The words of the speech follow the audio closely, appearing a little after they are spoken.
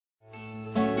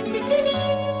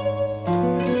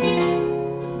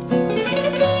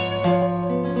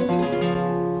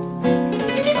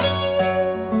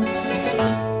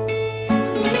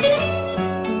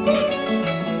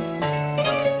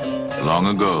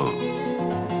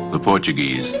The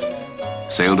Portuguese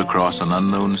sailed across an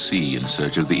unknown sea in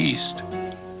search of the East.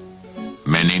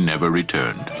 Many never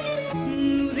returned.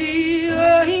 No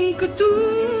dia em que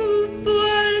tu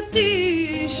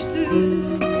partiste,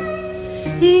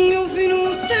 eu vi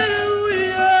no teu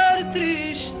olhar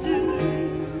triste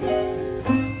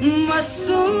uma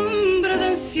sombra de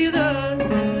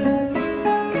ansiedade.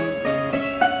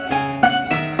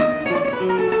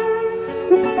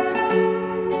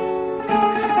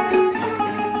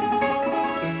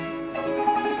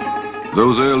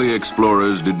 Those early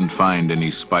explorers didn't find any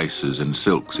spices and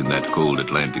silks in that cold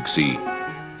Atlantic Sea.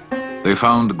 They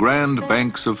found grand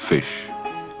banks of fish,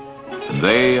 and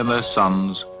they and their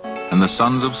sons and the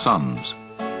sons of sons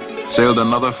sailed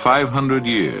another 500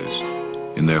 years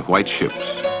in their white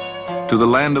ships to the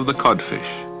land of the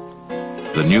codfish,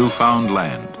 the newfound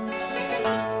land.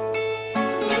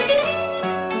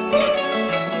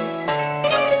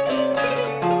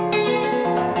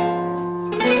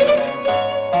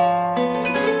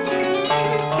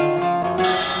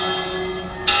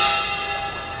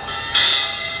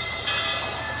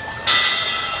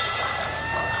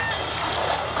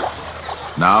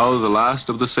 Now the last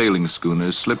of the sailing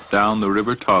schooners slipped down the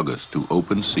River Tagus to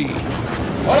open sea.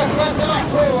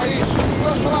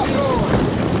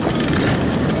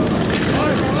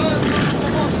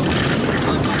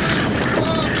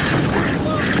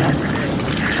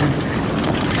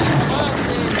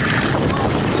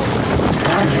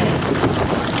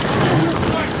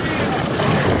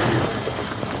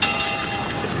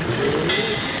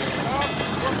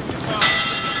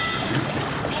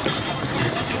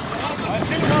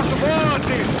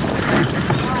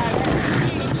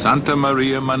 Santa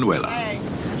Maria Manuela.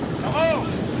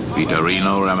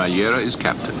 Vitorino Ramallera is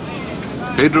captain.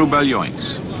 Pedro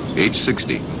Balhoins, age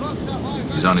 60,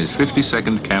 is on his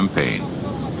 52nd campaign,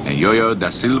 and Yoyo da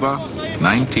Silva,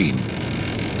 19,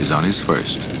 is on his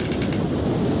first.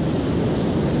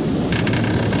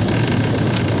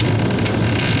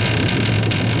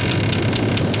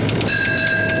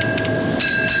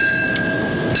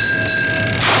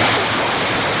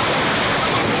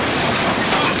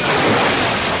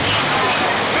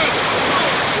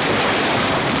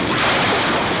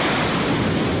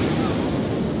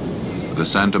 The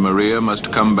Santa Maria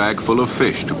must come back full of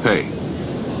fish to pay.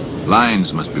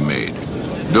 Lines must be made,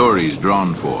 dories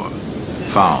drawn for,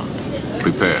 found,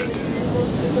 prepared.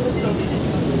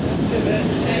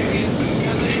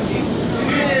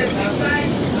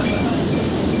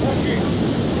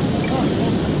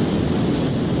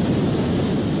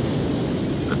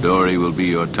 The dory will be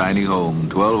your tiny home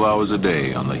 12 hours a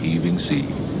day on the heaving sea.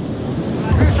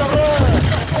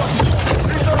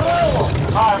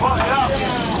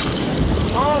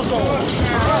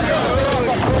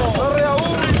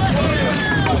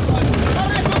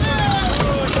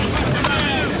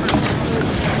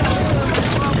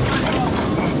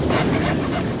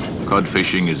 Cod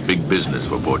fishing is big business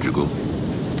for Portugal,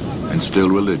 and still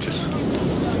religious.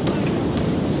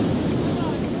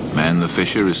 Man the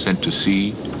fisher is sent to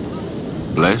sea,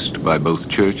 blessed by both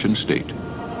church and state.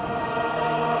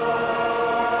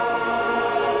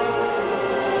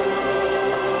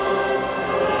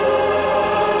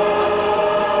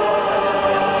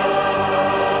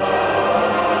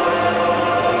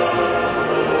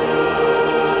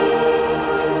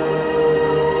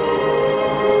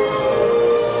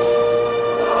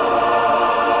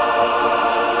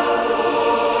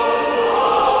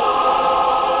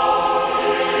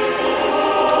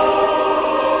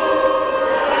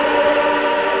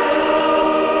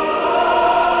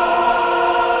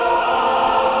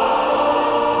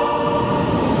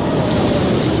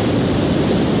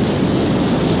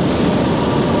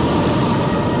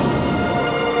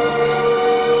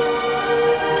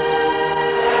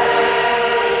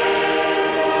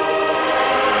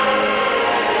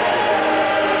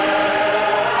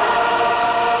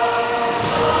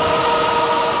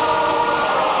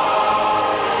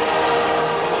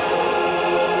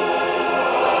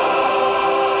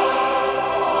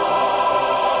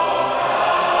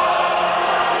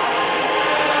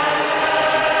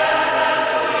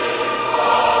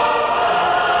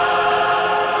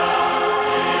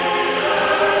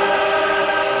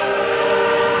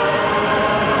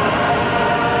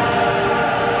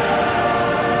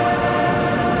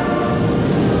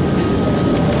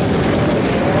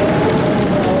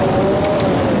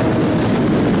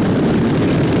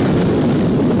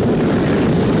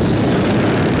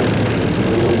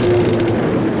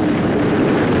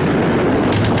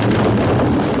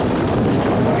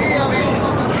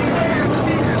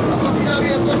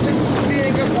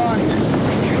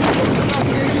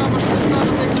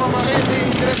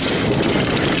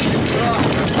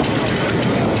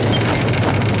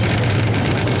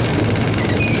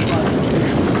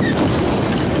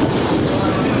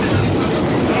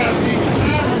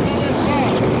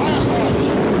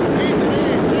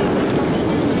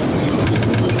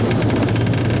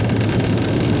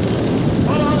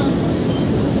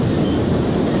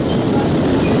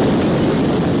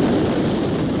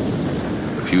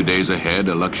 few days ahead,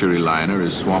 a luxury liner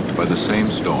is swamped by the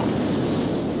same storm.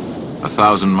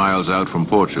 1,000 miles out from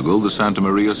Portugal, the Santa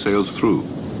Maria sails through.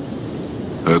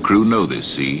 Her crew know this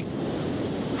sea.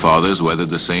 Fathers weathered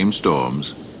the same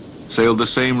storms, sailed the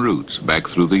same routes back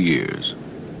through the years.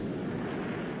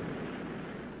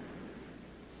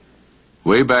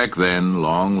 Way back then,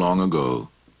 long, long ago,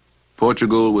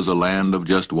 Portugal was a land of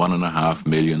just 1.5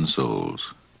 million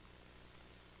souls.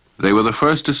 They were the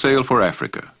first to sail for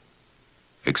Africa,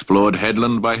 explored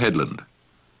headland by headland,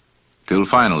 till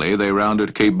finally they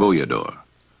rounded Cape Boyador,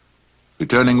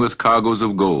 returning with cargoes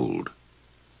of gold,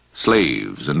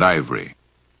 slaves and ivory,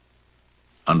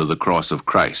 under the cross of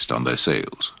Christ on their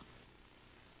sails.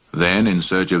 Then, in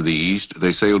search of the East,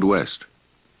 they sailed west,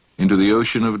 into the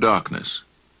ocean of darkness,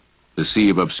 the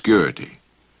sea of obscurity,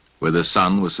 where the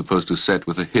sun was supposed to set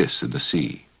with a hiss in the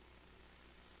sea.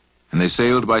 And they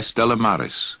sailed by Stella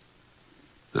Maris,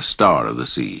 the star of the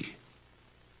sea.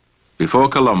 Before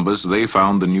Columbus, they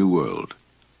found the New World,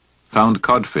 found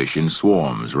codfish in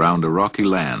swarms round a rocky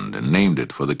land and named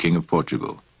it for the King of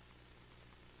Portugal.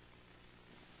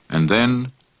 And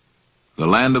then, the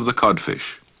land of the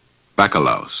codfish,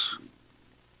 Bacalaos.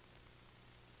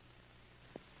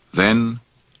 Then,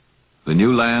 the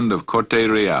new land of Corte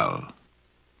Real,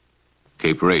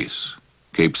 Cape Race,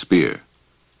 Cape Spear,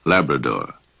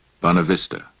 Labrador,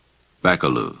 Bonavista,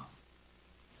 Bacalou.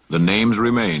 The names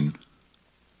remain,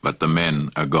 but the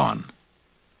men are gone.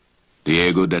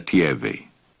 Diego da Tieve,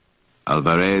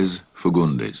 Alvarez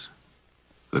Fagundes,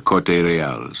 the Corte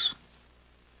Reals.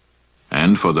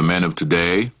 And for the men of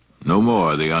today, no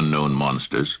more the unknown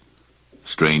monsters,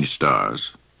 strange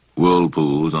stars,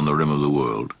 whirlpools on the rim of the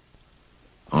world.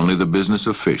 Only the business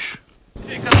of fish.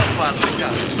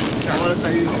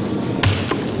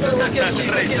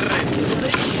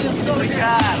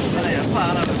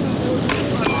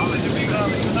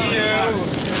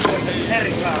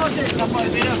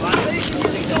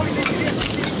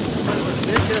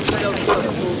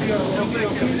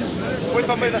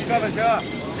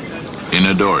 In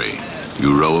a dory,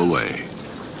 you row away,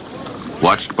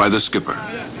 watched by the skipper,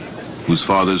 whose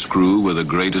father's crew were the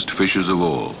greatest fishers of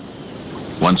all,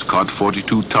 once caught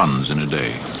 42 tons in a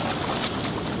day.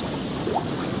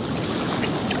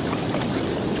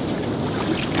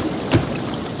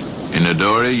 In a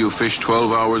dory, you fish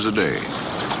 12 hours a day,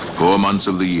 4 months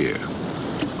of the year,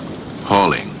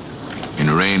 hauling in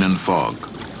rain and fog,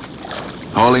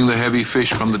 hauling the heavy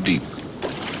fish from the deep.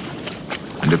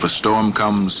 And if a storm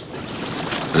comes,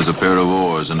 there's a pair of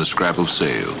oars and a scrap of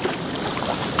sail.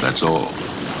 That's all.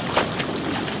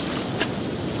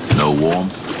 No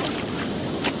warmth,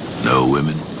 no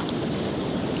women,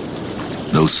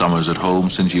 no summers at home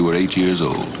since you were 8 years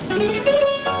old.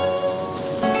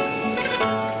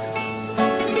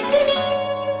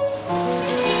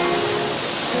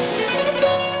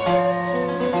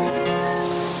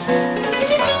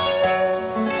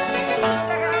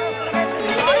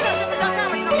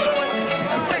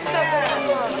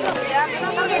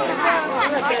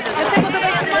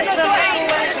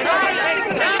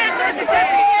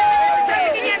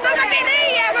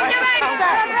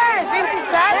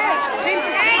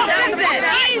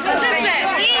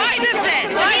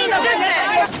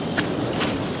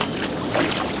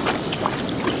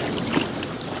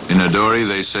 In a dory,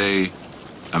 they say,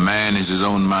 a man is his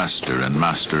own master and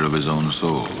master of his own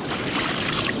soul.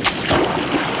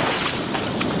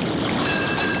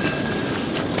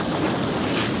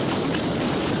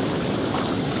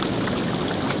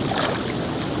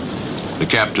 The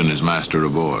captain is master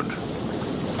aboard.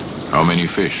 How many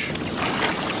fish?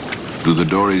 Do the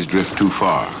dories drift too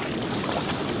far?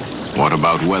 What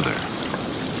about weather?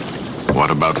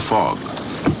 What about fog?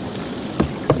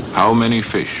 How many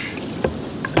fish?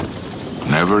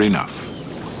 Never enough.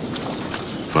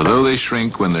 For though they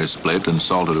shrink when they're split and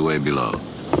salted away below,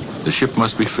 the ship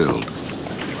must be filled,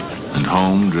 and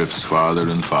home drifts farther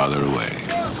and farther away.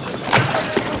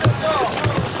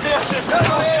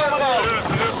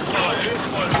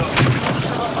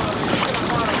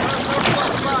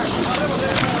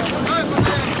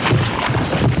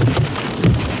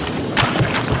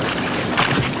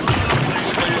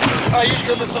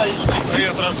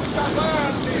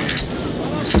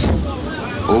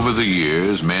 Over the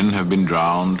years, men have been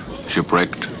drowned,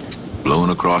 shipwrecked, blown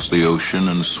across the ocean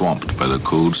and swamped by the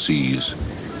cold seas,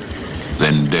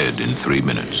 then dead in 3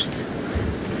 minutes.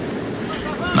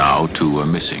 Now 2 are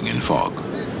missing in fog.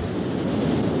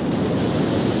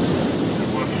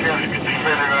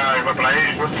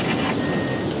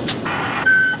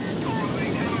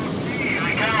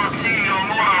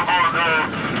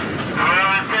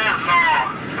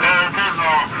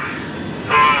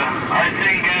 I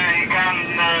think he can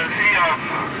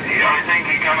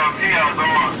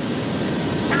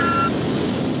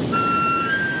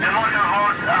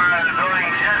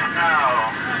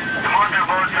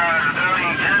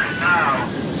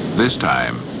This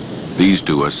time, these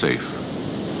two are safe.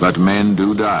 But men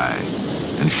do die,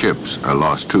 and ships are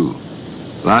lost too.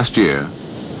 Last year,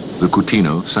 the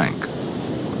Coutinho sank.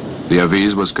 The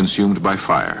Aviz was consumed by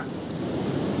fire.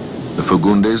 The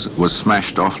Fagundes was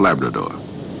smashed off Labrador.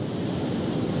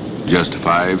 Just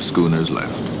 5 schooners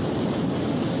left.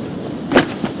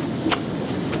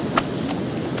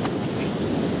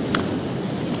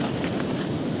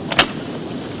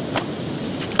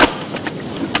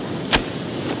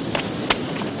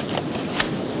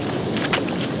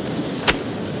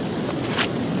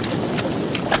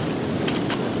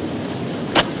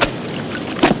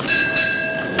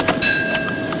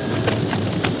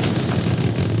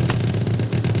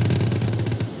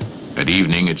 At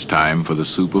evening, it's time for the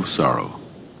soup of sorrow.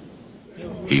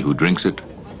 He who drinks it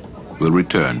will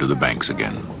return to the banks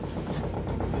again.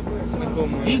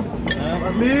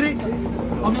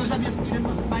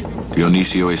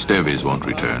 Dionisio Esteves won't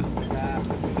return.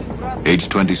 Age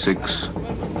 26,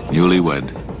 newlywed,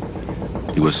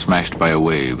 he was smashed by a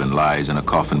wave and lies in a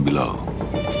coffin below.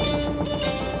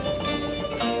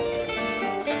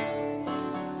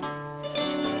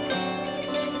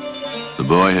 The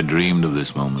boy had dreamed of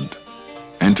this moment,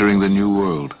 entering the new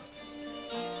world.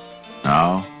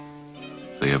 Now,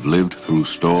 they have lived through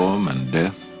storm and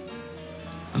death,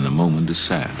 and the moment is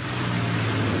sad.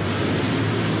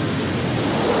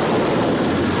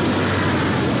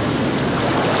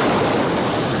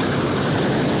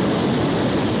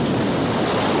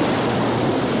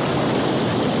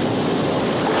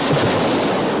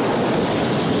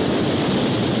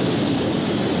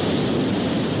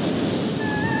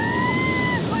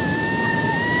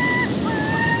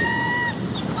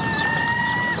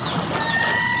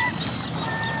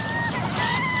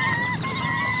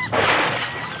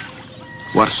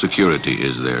 What security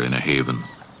is there in a haven,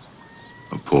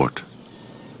 a port?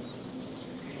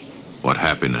 What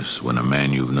happiness when a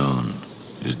man you've known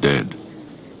is dead?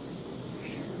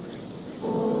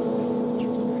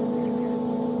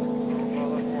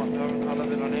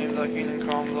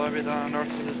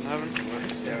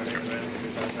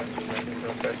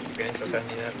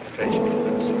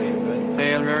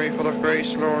 Hail Mary, full of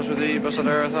grace, the Lord is with thee. Blessed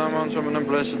art thou amongst women, and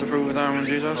blessed is the fruit of thy womb,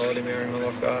 Jesus. Holy Mary, Mother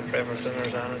of God, pray for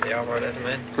sinners now and at the hour of our death.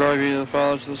 Amen. Glory be to the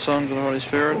Father, to the Son, to the Holy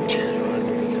Spirit.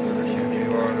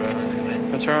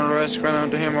 Eternal rest grant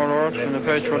unto him, O Lord, in the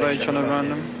perpetual age shall never end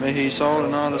him. May he soul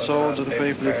and all the souls of the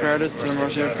faithful departed, to the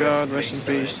mercy of God, rest in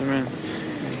peace. Amen.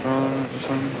 Father, the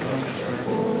Son, and the Holy Spirit.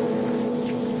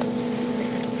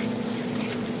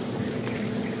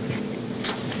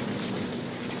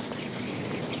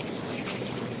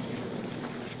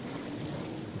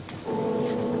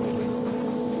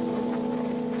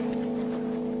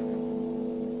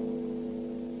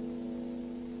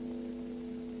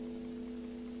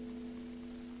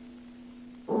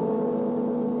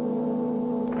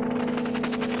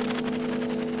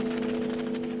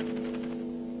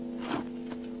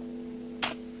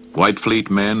 White Fleet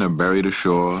men are buried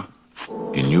ashore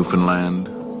in Newfoundland,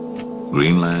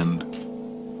 Greenland,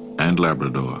 and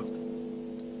Labrador.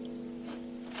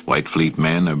 White Fleet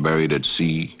men are buried at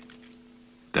sea,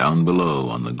 down below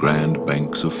on the grand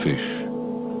banks of fish.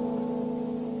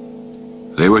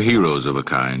 They were heroes of a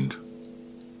kind.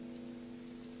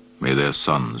 May their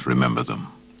sons remember them.